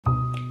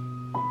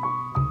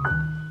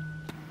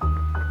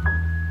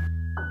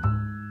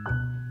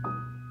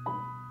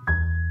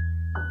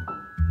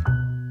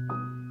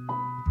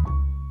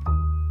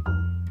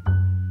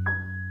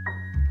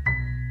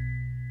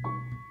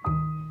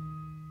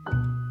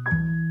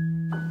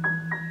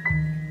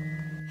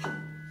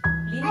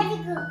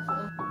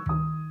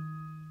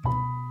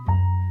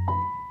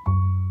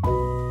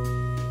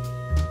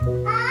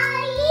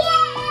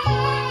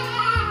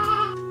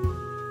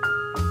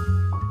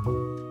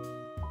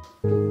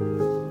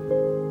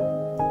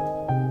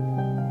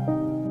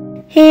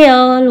Hey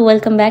all,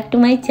 welcome back to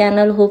my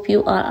channel. Hope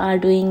you all are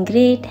doing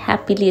great,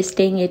 happily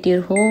staying at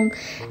your home,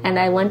 and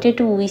I wanted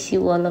to wish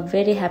you all a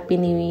very happy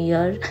new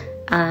year.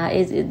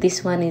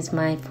 This one is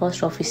my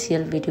first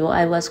official video.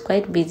 I was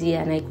quite busy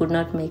and I could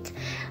not make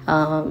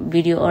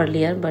video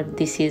earlier, but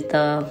this is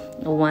the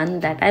one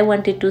that I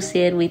wanted to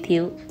share with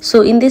you.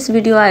 So in this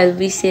video I will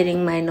be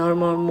sharing my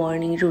normal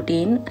morning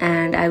routine,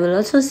 and I will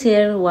also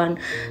share one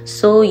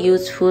so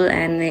useful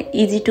and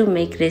easy to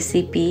make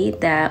recipe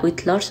that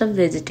with lots of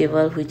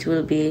vegetable, which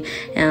will be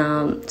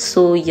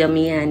so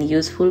yummy and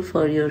useful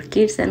for your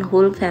kids and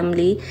whole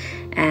family.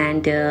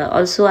 And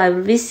also I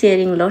will be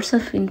sharing lots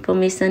of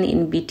information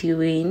in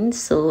between,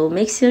 so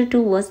make sure to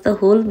watch the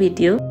whole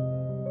video.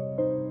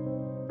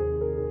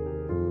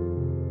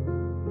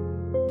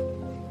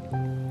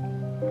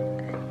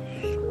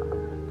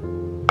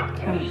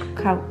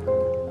 Come.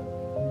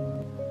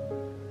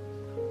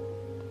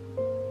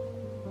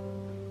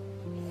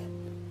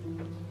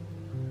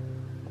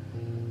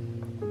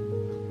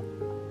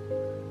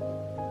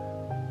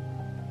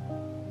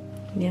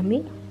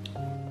 Yummy.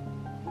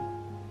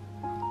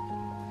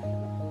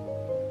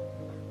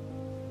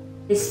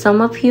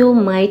 Some of you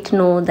might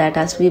know that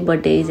Aashvi's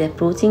birthday is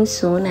approaching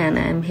soon, and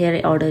I am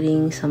here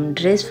ordering some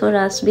dress for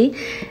Aashvi,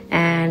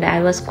 and I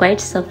was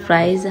quite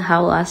surprised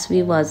how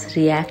Aashvi was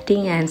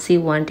reacting, and she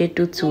wanted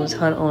to choose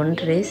her own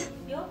dress.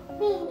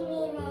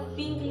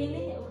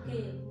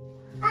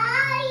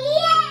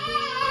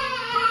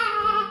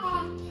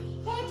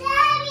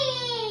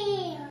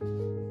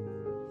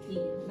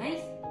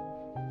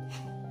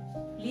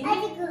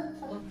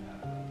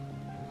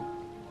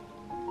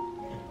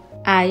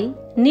 I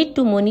need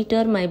to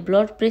monitor my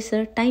blood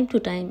pressure time to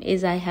time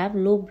as I have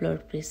low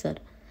blood pressure.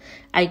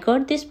 I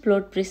got this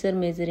blood pressure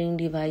measuring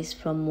device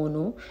from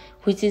Mono,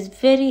 which is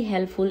very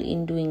helpful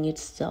in doing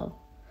its job.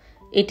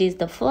 It is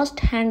the first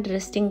hand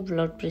resting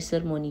blood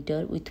pressure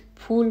monitor with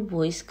full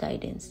voice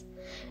guidance.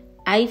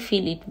 I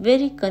feel it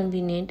very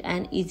convenient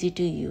and easy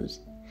to use.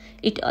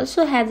 It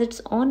also has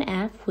its own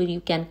app where you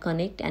can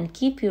connect and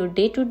keep your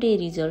day-to-day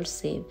results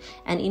saved,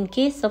 and in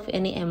case of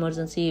any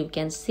emergency you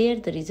can share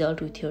the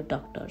result with your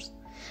doctors.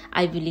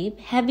 I believe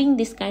having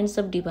these kinds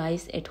of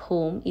device at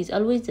home is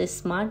always a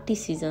smart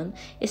decision,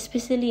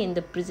 especially in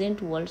the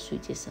present world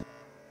situation.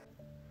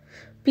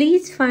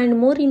 Please find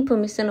more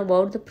information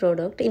about the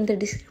product in the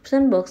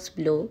description box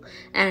below,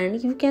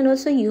 and you can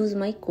also use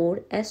my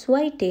code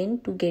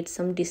SY10 to get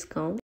some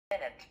discount. The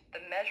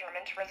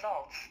measurement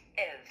results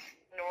is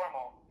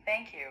normal.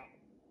 Thank you.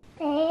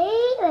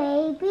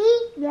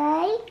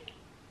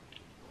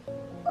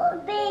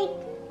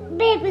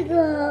 Baby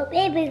girl,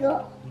 baby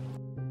girl.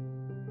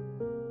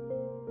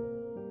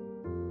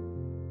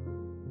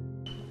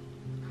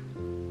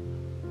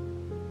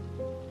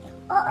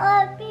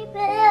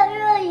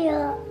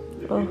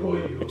 Oh,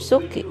 it's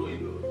okay.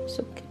 It's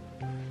okay.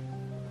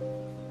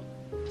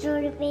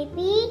 Sorry,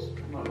 baby.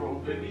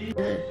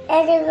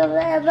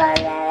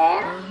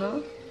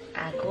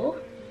 Go.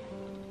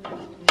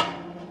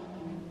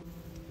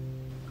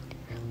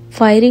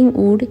 Firing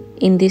wood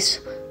in this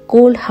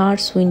cold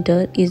harsh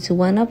winter is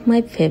one of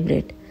my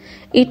favorite.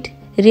 It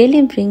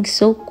really brings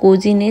so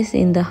coziness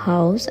in the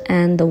house,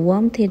 and the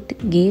warmth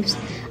it gives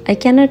I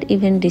cannot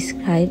even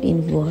describe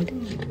in words.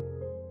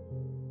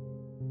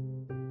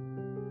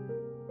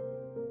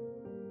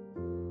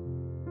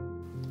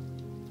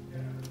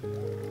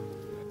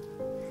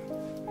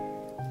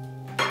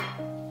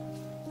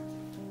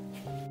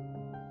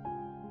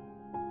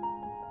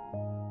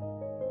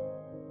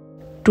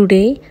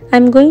 Today I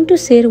am going to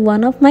share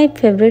one of my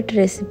favorite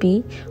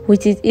recipe,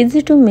 which is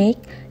easy to make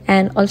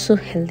and also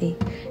healthy.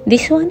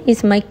 This one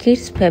is my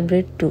kids'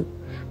 favorite too.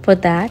 For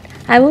that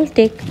I will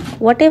take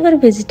whatever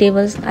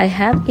vegetables I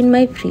have in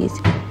my fridge.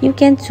 You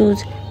can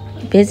choose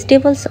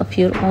vegetables of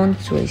your own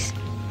choice.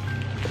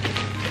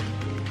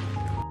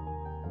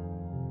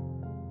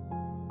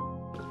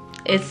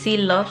 As she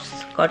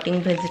loves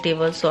cutting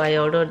vegetables, so I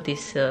ordered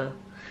this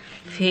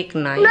fake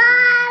knife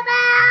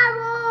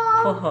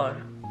for her.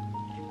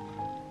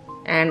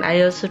 And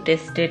I also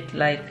tested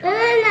like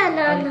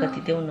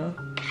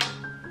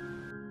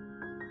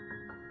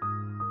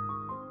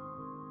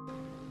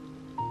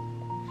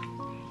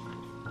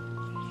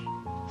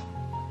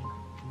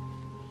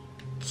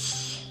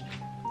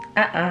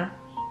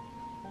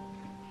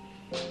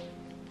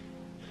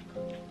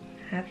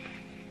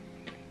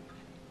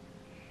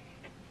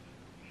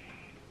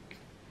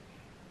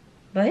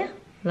Bhagya,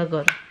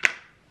 lagor.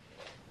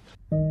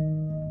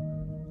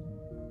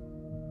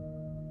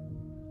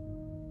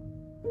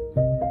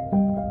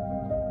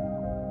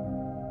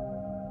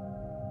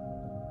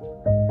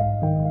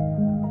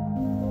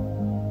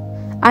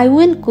 I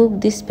will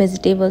cook these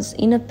vegetables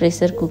in a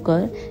pressure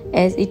cooker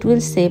as it will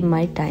save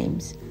my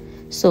times.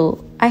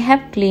 So I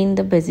have cleaned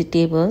the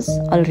vegetables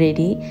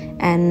already,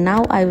 and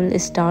now I will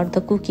start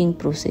the cooking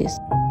process.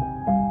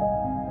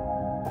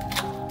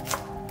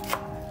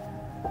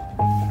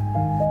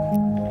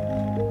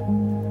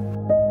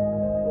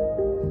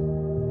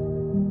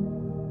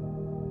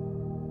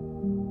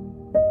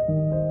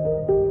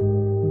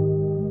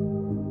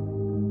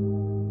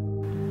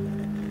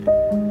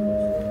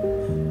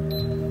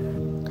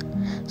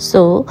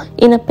 So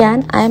in a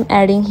pan I am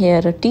adding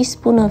here a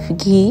teaspoon of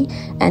ghee,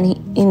 and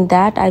in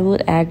that I will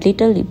add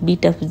little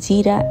bit of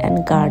jeera and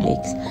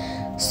garlics.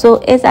 So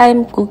as I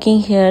am cooking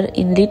here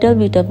in little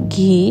bit of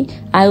ghee,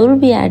 I will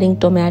be adding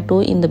tomato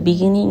in the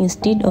beginning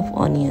instead of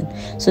onion.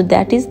 So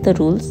that is the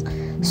rules.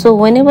 So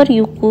whenever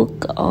you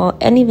cook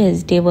any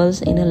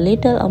vegetables in a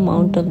little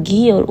amount of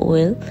ghee or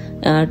oil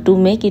to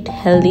make it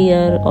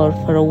healthier or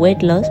for a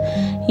weight loss,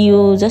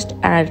 you just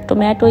add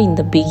tomato in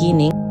the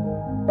beginning.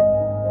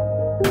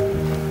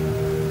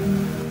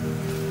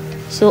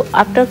 So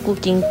after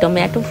cooking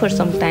tomato for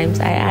some time,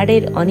 I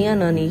added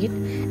onion on it,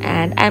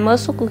 and I'm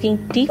also cooking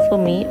tea for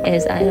me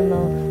as I am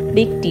a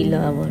big tea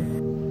lover.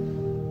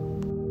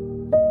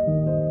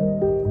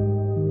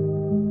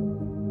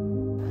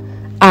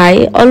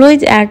 I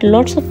always add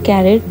lots of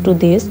carrot to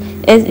this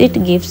as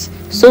it gives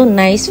so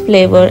nice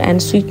flavor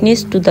and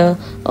sweetness to the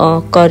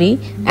curry,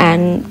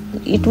 and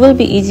it will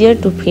be easier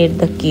to feed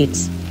the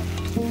kids.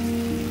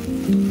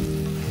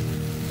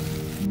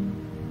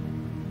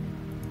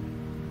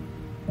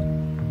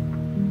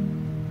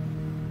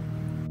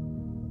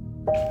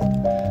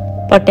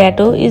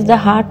 Potato is the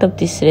heart of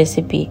this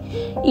recipe.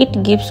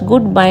 It gives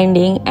good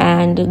binding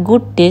and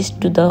good taste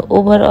to the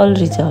overall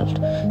result.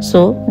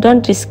 So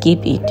don't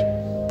skip it.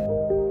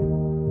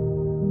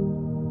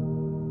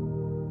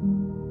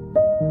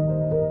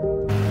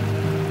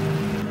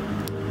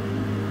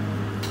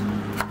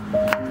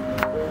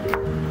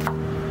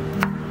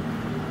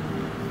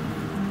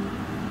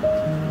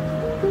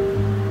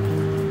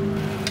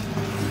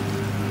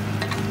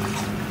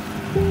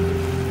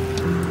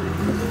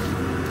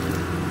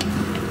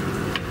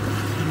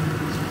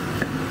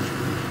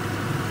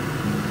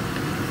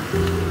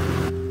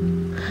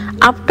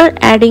 After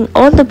adding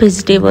all the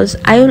vegetables,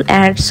 I will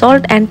add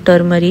salt and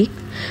turmeric.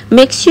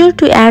 Make sure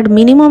to add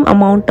minimum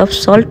amount of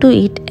salt to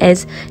it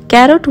as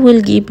carrot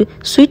will give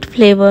sweet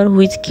flavor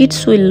which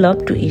kids will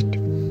love to eat.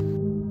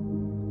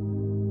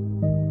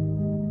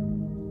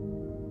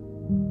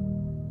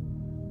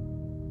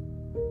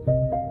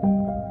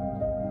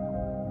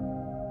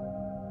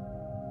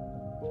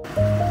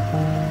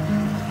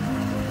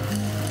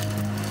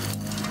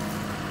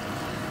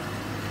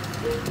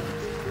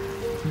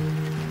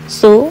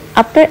 So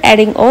after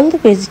adding all the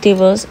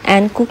vegetables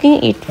and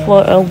cooking it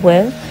for a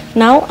while,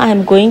 now I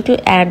am going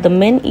to add the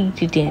main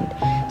ingredient.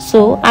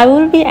 So I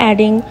will be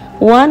adding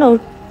 1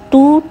 or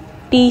 2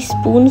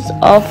 teaspoons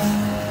of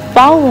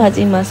pav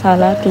bhaji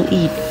masala to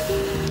eat.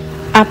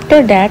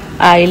 After that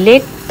I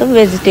let the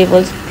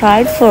vegetables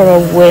fried for a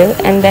while,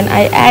 and then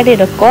I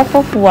added a cup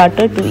of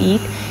water to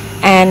it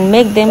and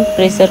make them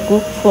pressure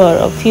cook for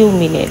a few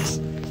minutes.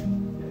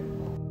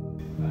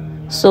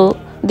 So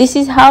this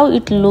is how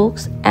it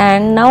looks,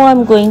 and now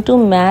I'm going to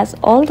mash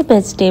all the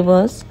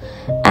vegetables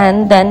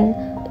and then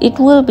it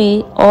will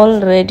be all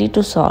ready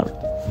to serve.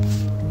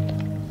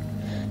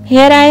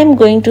 Here I am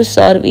going to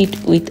serve it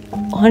with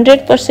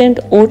 100%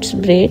 oats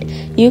bread.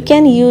 You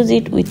can use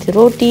it with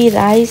roti,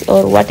 rice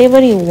or whatever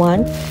you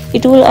want.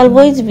 It will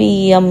always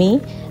be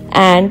yummy.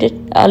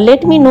 And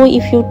let me know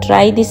if you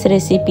try this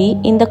recipe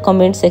in the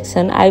comment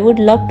section. I would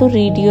love to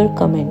read your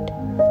comment.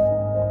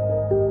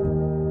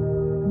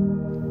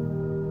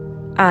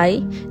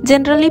 I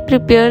generally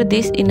prepare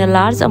this in a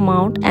large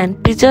amount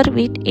and preserve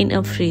it in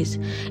a fridge.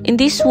 In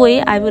this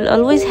way, I will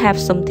always have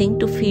something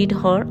to feed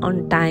her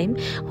on time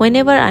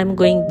whenever I am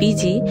going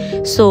busy.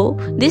 So,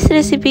 this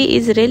recipe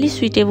is really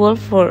suitable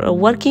for a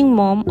working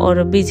mom or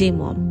a busy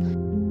mom.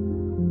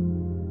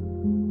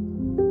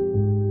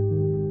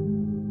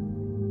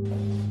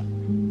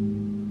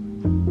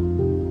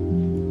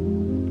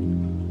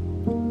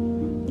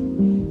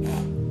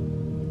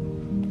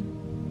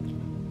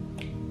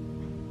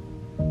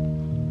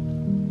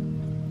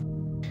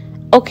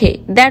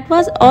 Okay, that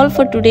was all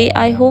for today.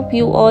 I hope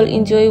you all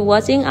enjoy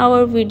watching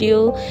our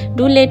video.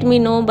 Do let me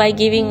know by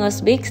giving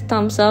us big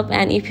thumbs up,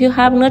 and if you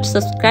have not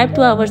subscribed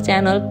to our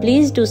channel,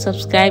 please do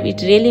subscribe.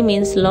 It really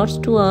means lots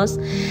to us.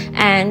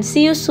 And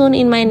see you soon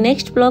in my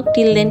next vlog.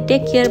 Till then,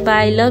 take care.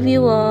 Bye. Love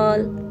you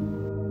all.